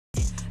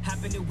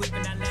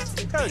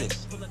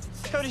Curtis.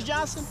 Curtis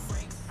Johnson?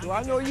 Do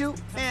I know you?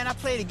 Man, I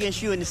played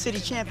against you in the city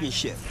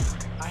championship.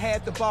 I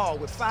had the ball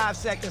with 5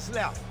 seconds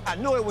left. I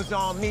knew it was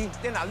on me.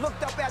 Then I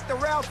looked up at the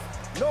ref.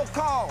 No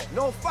call,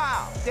 no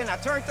foul. Then I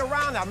turned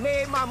around, I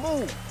made my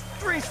move.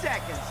 3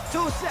 seconds,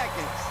 2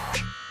 seconds.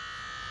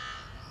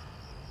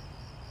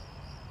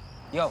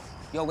 Yo,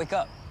 wake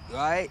up. You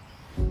all right?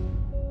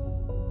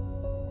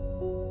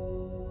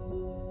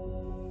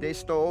 They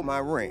stole my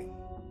ring.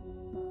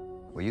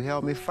 Will you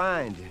help me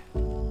find it?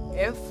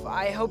 If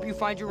I help you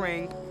find your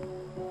ring,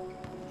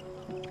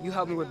 you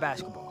help me with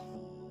basketball.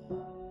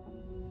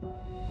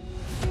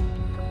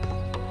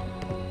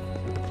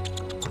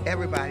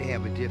 Everybody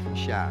have a different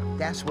shot.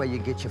 That's where you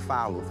get your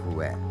follow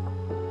through at.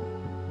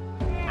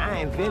 I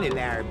invented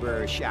Larry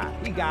Bird's shot.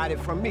 He got it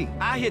from me.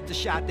 I hit the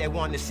shot that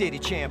won the city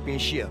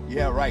championship.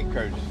 Yeah, right,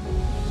 Curtis.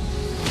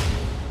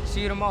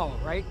 See you tomorrow,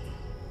 right?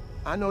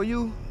 I know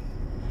you.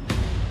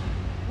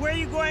 Where are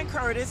you going,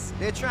 Curtis?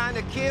 They're trying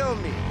to kill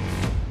me.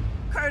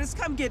 Curtis,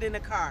 come get in the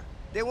car.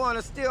 They want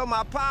to steal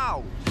my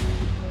powers.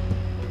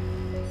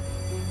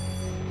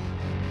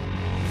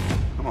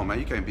 Come on, man,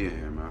 you can't be in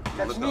here, man.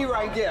 That's me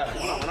right there.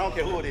 I don't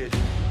care who it is.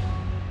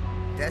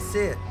 That's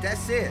it.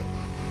 That's it.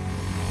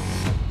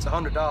 It's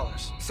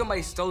 $100.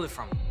 Somebody stole it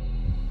from me.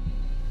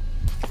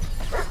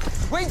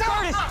 Wait,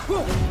 Curtis!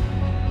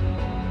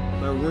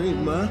 My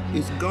ring, ma,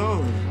 is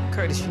gone.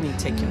 Curtis, you need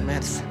to take your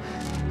medicine.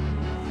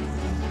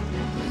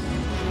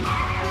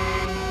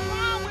 What's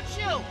wrong with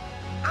you?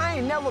 I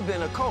ain't never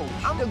been a coach.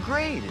 I'm the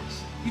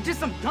greatest. You did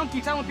some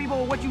donkey telling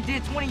people what you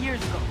did 20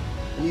 years ago.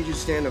 I need you to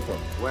stand up for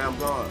where I'm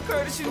going.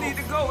 Curtis, you need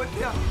to go with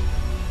them.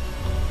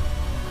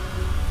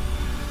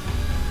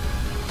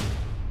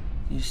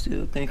 You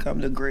still think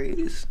I'm the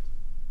greatest?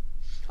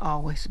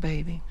 Always,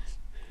 baby.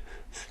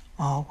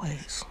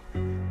 Always.